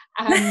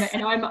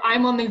 and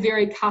I'm on the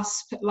very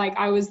cusp. Like,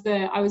 I was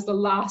the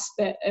last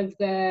bit of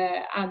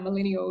the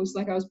millennials.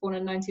 Like, I was born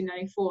in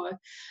 1994,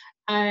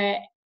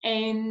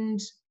 and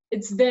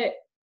it's that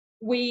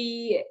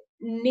we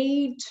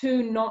need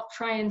to not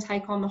try and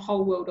take on the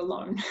whole world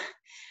alone.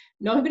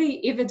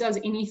 Nobody ever does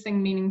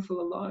anything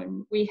meaningful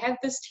alone. We have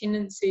this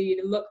tendency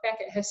to look back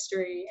at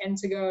history and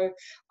to go,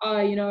 oh,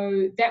 you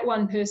know, that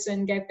one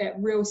person gave that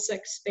real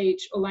sick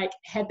speech, or like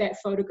had that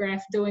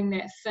photograph doing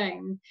that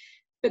thing.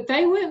 But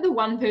they weren't the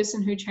one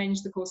person who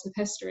changed the course of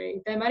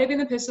history. They might have been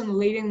the person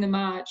leading the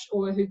march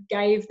or who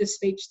gave the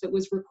speech that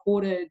was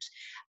recorded.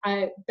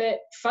 But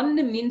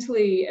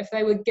fundamentally, if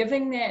they were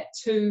giving that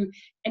to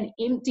an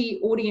empty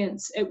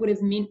audience, it would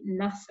have meant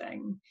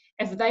nothing.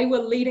 If they were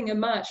leading a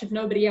march, if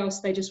nobody else,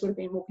 they just would have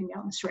been walking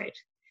down the street.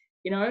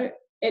 You know,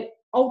 it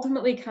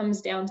ultimately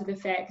comes down to the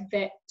fact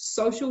that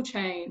social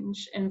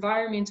change,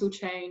 environmental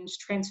change,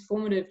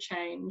 transformative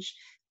change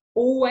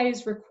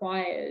always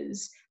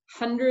requires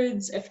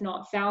hundreds, if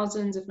not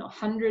thousands, if not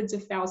hundreds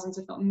of thousands,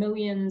 if not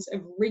millions of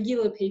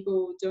regular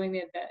people doing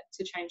their bit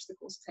to change the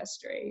course of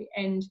history.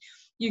 And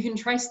you can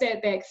trace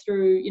that back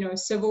through, you know,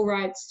 civil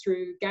rights,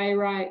 through gay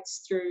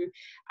rights, through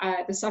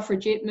the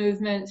suffragette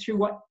movement, through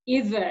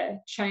whatever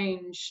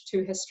change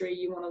to history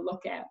you want to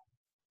look at.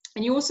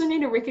 And you also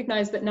need to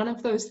recognize that none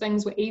of those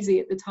things were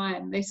easy at the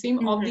time. They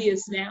seem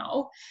obvious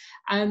now,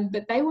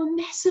 but they were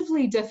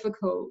massively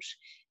difficult.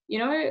 You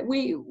know,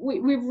 we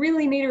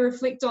really need to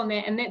reflect on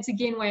that. And that's,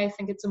 again, why I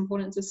think it's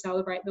important to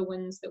celebrate the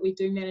wins that we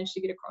do manage to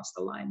get across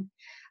the line.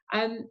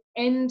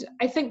 And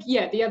I think,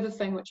 yeah, the other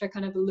thing, which I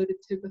kind of alluded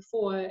to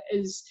before,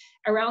 is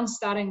around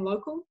starting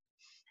local.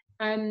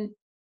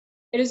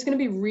 It is going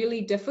to be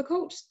really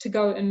difficult to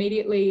go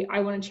immediately, I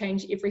want to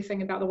change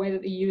everything about the way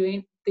that the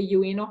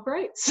UN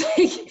operates.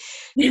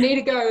 You need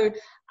to go,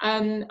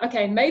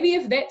 okay, maybe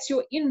if that's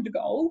your end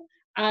goal,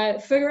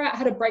 figure out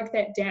how to break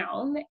that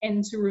down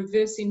and to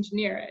reverse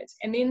engineer it,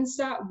 and then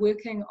start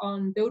working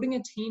on building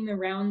a team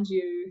around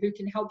you who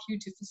can help you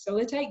to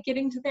facilitate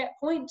getting to that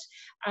point,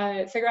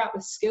 figure out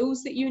the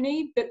skills that you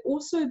need, but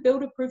also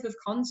build a proof of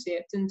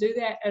concept and do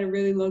that at a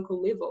really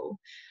local level.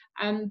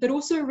 But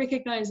also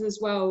recognize as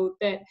well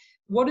that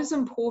what is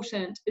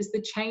important is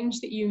the change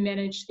that you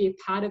manage to be a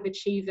part of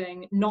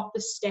achieving, not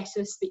the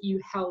status that you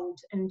held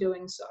in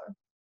doing so.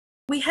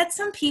 We had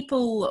some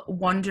people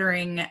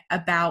wondering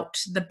about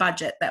the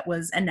budget that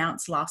was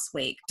announced last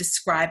week,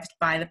 described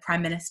by the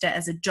Prime Minister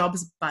as a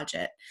jobs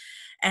budget.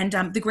 And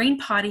the Green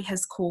Party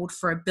has called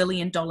for $1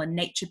 billion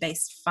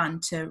nature-based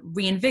fund to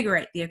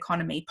reinvigorate the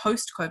economy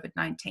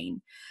post-COVID-19.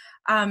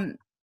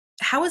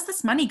 How is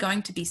this money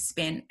going to be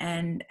spent,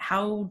 and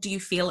how do you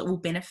feel it will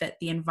benefit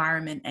the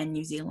environment and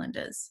New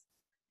Zealanders?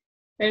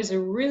 That is a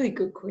really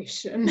good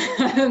question.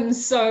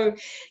 So,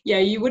 yeah,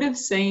 you would have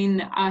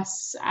seen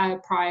us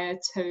prior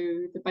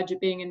to the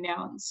budget being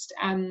announced.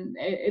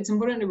 It's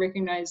important to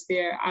recognise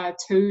there are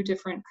two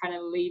different kind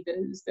of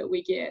levers that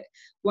we get.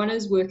 One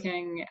is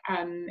working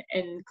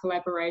in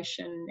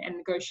collaboration and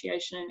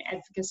negotiation and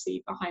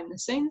advocacy behind the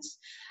scenes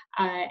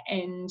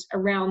and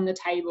around the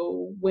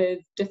table with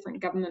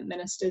different government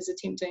ministers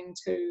attempting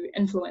to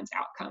influence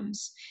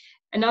outcomes.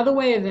 Another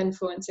way of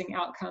influencing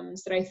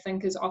outcomes that I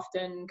think is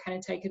often kind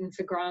of taken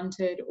for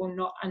granted or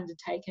not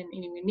undertaken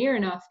anywhere near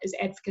enough is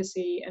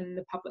advocacy in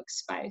the public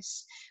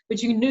space,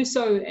 but you can do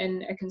so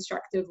in a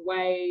constructive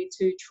way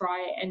to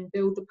try and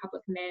build the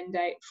public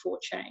mandate for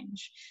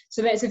change.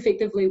 So that's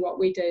effectively what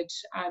we did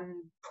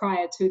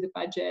prior to the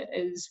budget,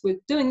 is with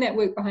doing that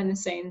work behind the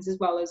scenes, as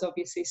well as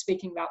obviously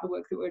speaking about the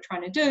work that we were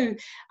trying to do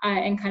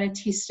and kind of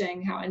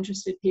testing how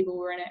interested people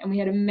were in it. And we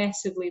had a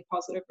massively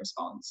positive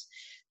response.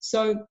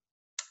 So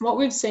what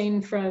we've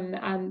seen from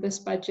this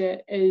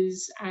budget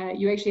is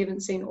you actually haven't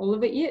seen all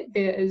of it yet.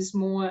 There is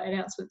more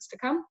announcements to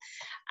come.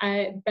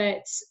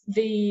 But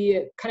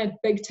the kind of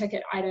big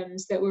ticket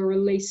items that were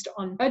released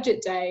on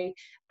budget day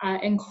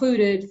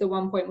included the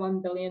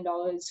 $1.1 billion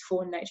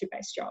for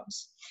nature-based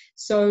jobs.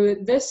 So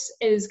this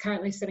is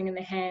currently sitting in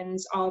the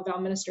hands of our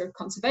Minister of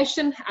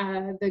Conservation,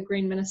 the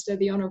Green Minister,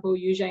 the Honourable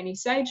Eugenie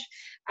Sage,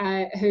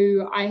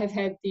 who I have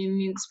had the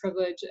immense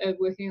privilege of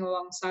working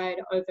alongside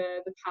over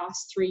the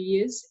past 3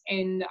 years.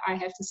 And I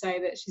have to say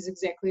that she's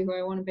exactly who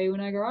I want to be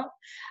when I grow up.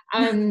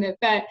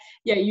 But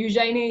yeah,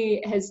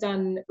 Eugenie has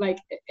done, like,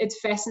 it's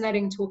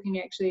fascinating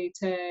talking actually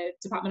to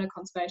Department of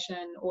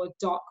Conservation or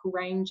DOC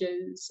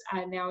rangers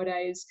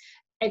nowadays,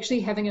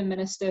 actually having a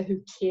minister who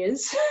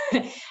cares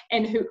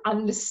and who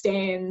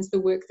understands the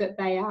work that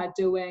they are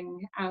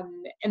doing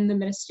in the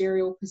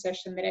ministerial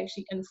position that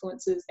actually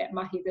influences that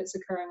mahi that's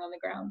occurring on the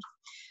ground.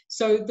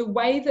 So the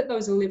way that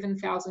those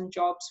 11,000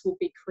 jobs will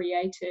be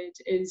created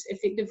is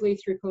effectively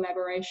through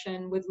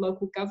collaboration with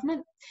local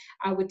government,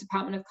 with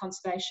Department of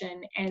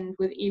Conservation, and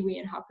with iwi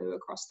and hapu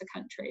across the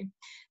country.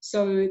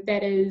 So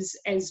that is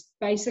as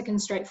basic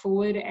and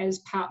straightforward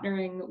as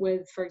partnering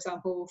with, for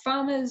example,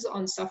 farmers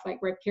on stuff like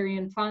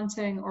riparian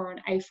planting or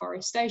on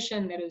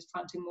afforestation, that is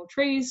planting more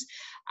trees,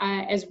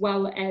 as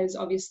well as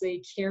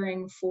obviously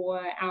caring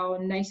for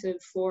our native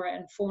flora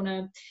and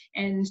fauna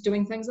and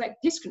doing things like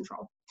pest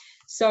control.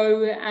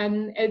 So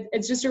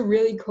it's just a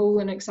really cool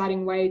and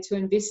exciting way to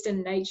invest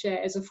in nature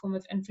as a form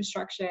of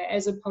infrastructure,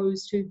 as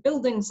opposed to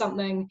building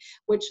something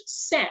which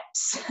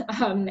saps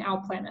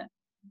our planet.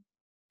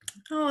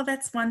 Oh,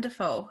 that's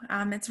wonderful.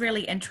 It's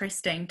really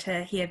interesting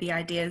to hear the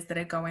ideas that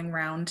are going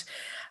around,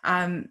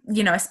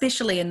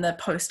 especially in the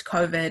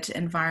post-COVID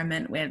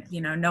environment where,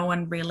 no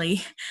one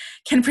really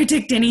can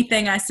predict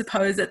anything, I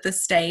suppose, at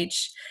this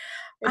stage.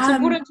 It's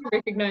important to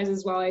recognize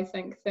as well, I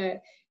think,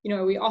 that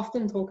we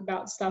often talk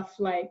about stuff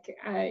like,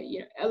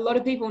 a lot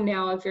of people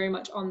now are very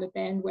much on the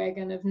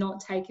bandwagon of not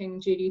taking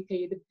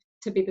GDP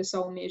to be the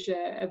sole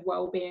measure of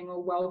well-being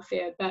or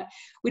welfare, but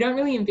we don't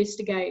really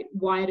investigate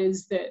why it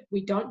is that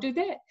we don't do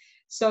that.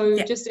 So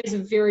just as a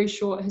very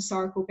short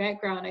historical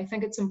background, I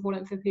think it's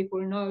important for people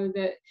to know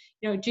that,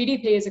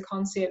 GDP as a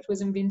concept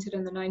was invented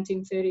in the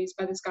 1930s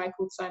by this guy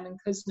called Simon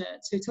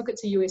Kuznets, who took it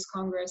to US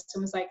Congress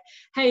and was like,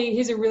 hey,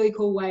 here's a really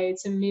cool way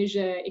to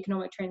measure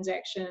economic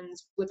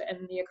transactions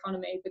within the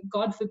economy, but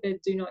God forbid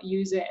do not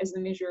use it as the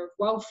measure of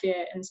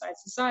welfare inside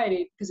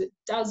society, because it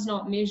does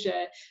not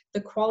measure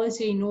the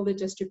quality nor the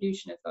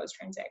distribution of those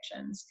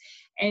transactions.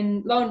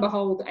 And lo and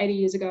behold, 80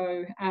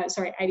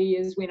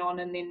 years went on,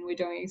 and then we're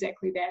doing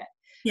exactly that.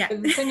 Yeah.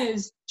 But the thing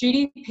is,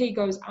 GDP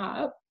goes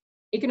up,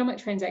 economic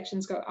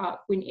transactions go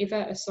up whenever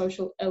a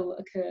social ill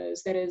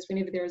occurs. That is,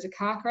 whenever there is a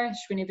car crash,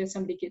 whenever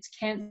somebody gets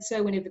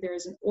cancer, whenever there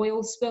is an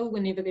oil spill,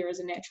 whenever there is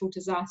a natural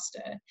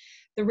disaster.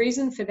 The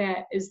reason for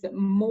that is that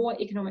more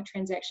economic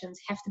transactions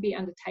have to be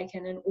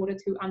undertaken in order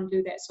to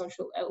undo that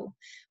social ill,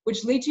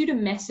 which leads you to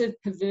massive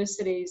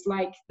perversities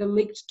like the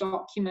leaked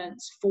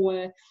documents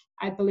for,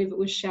 I believe it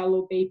was Shell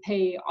or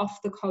BP,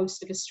 off the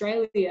coast of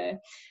Australia,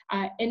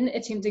 in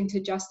attempting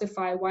to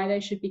justify why they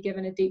should be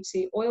given a deep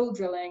sea oil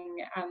drilling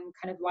kind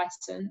of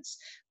license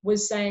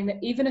was saying that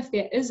even if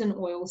there is an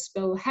oil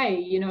spill, hey,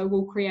 you know,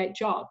 we'll create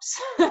jobs.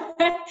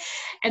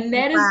 And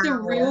that is the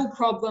real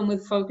problem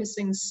with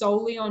focusing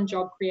solely on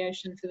job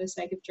creation for the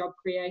sake of job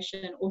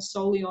creation, or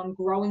solely on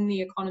growing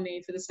the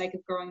economy for the sake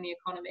of growing the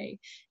economy.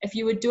 If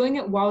you were doing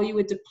it while you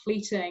were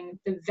depleting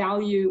the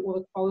value or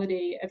the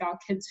quality of our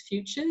kids'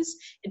 futures,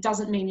 it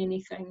doesn't mean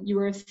anything. You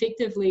are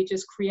effectively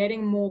just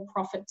creating more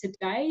profit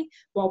today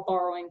while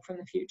borrowing from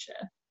the future.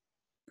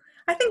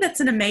 I think that's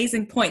an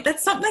amazing point.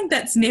 That's something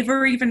that's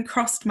never even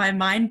crossed my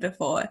mind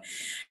before.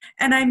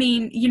 And I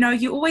mean, you know,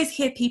 you always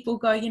hear people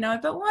go, you know,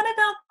 but what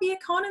about the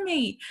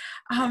economy?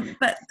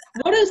 But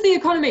what is the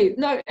economy?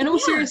 No, in all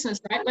seriousness,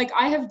 right? Like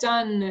I have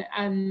done,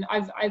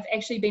 I've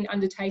actually been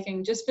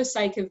undertaking, just for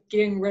sake of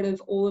getting rid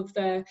of all of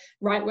the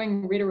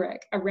right-wing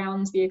rhetoric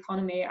around the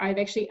economy, I've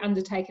actually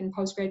undertaken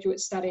postgraduate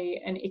study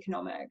in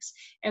economics.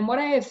 And what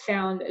I have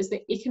found is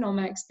that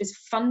economics is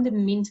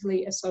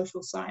fundamentally a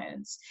social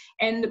science.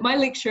 And my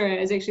lecturer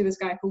is actually this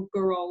guy called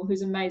Gurul,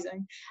 who's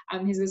amazing.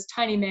 He's this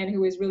tiny man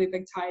who wears really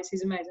big ties.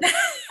 He's amazing.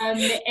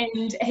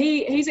 And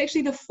he's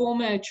actually the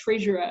former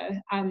treasurer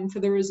for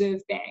the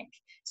Reserve Bank.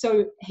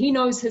 So he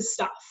knows his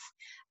stuff.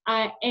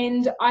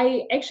 And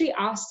I actually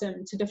asked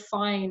him to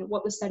define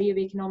what the study of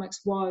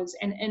economics was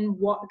and in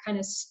what kind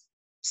of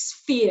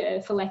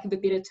sphere, for lack of a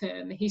better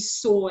term, he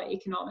saw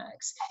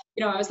economics.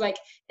 You know, I was like,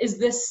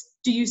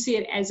 do you see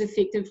it as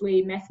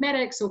effectively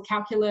mathematics or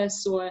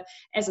calculus or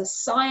as a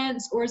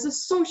science or as a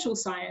social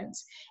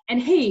science?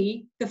 And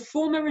he, the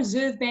former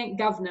Reserve Bank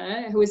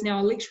governor, who is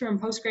now a lecturer in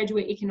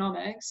postgraduate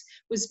economics,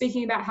 was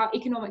speaking about how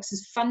economics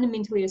is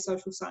fundamentally a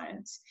social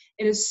science.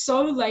 It is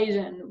so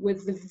laden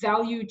with the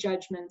value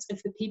judgments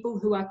of the people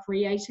who are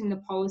creating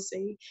the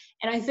policy.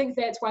 And I think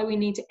that's why we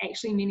need to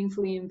actually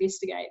meaningfully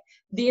investigate.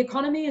 The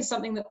economy is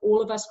something that all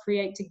of us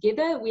create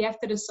together. We have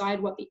to decide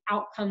what the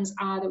outcomes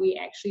are that we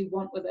actually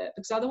want with it,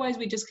 because otherwise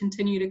we just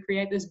continue to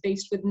create this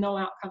beast with no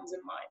outcomes in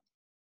mind.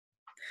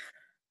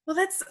 Well,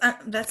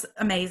 that's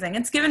amazing.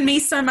 It's given me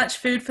so much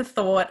food for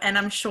thought, and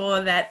I'm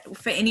sure that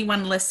for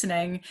anyone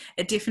listening,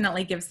 it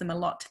definitely gives them a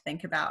lot to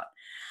think about.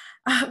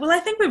 Well, I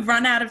think we've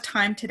run out of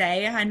time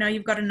today. I know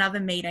you've got another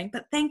meeting,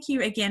 but thank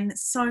you again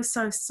so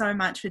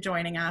much for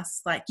joining us.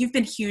 Like, you've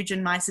been huge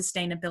in my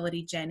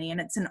sustainability journey, and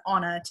it's an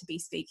honor to be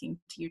speaking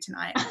to you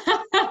tonight.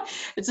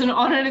 It's an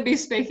honor to be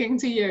speaking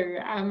to you.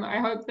 I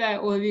hope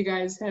that all of you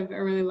guys have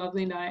a really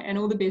lovely night, and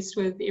all the best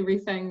with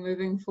everything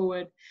moving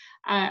forward.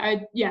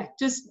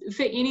 Just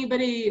for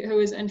anybody who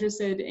is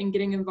interested in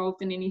getting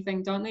involved in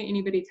anything, don't let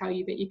anybody tell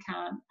you that you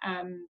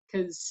can't,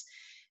 because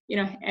you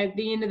know, at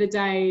the end of the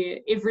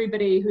day,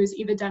 everybody who's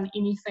ever done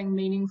anything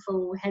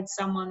meaningful had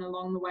someone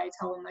along the way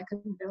tell them they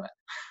couldn't do it.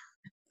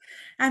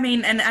 I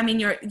mean,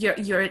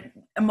 you're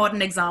a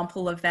modern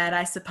example of that,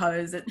 I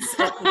suppose. It's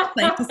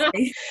plain to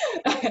see.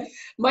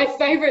 My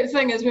favorite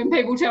thing is when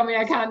people tell me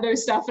I can't do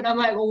stuff, and I'm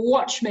like, well,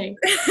 watch me.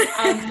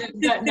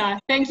 But no,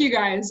 thank you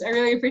guys. I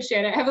really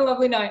appreciate it. Have a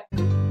lovely night.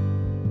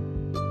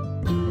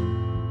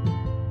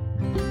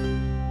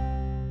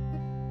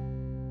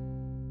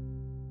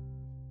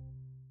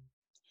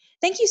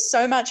 Thank you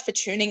so much for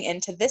tuning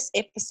in to this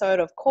episode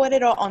of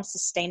Kōrero on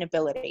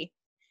Sustainability.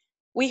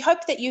 We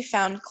hope that you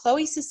found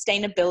Chloe's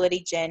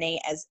sustainability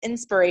journey as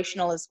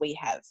inspirational as we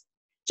have.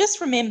 Just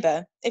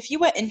remember, if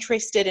you are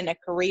interested in a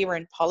career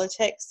in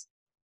politics,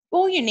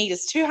 all you need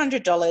is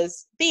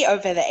 $200, be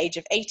over the age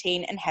of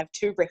 18, and have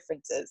 2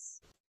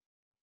 references.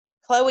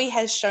 Chloe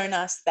has shown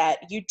us that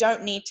you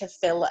don't need to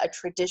fill a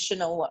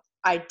traditional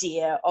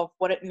idea of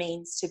what it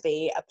means to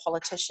be a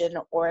politician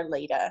or a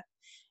leader.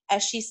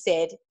 As she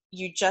said,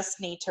 you just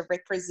need to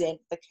represent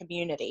the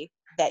community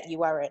that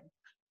you are in.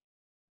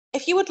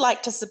 If you would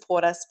like to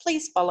support us,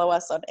 please follow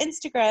us on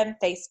Instagram,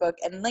 Facebook,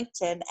 and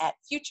LinkedIn at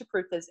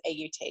Futureproofers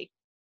AUT.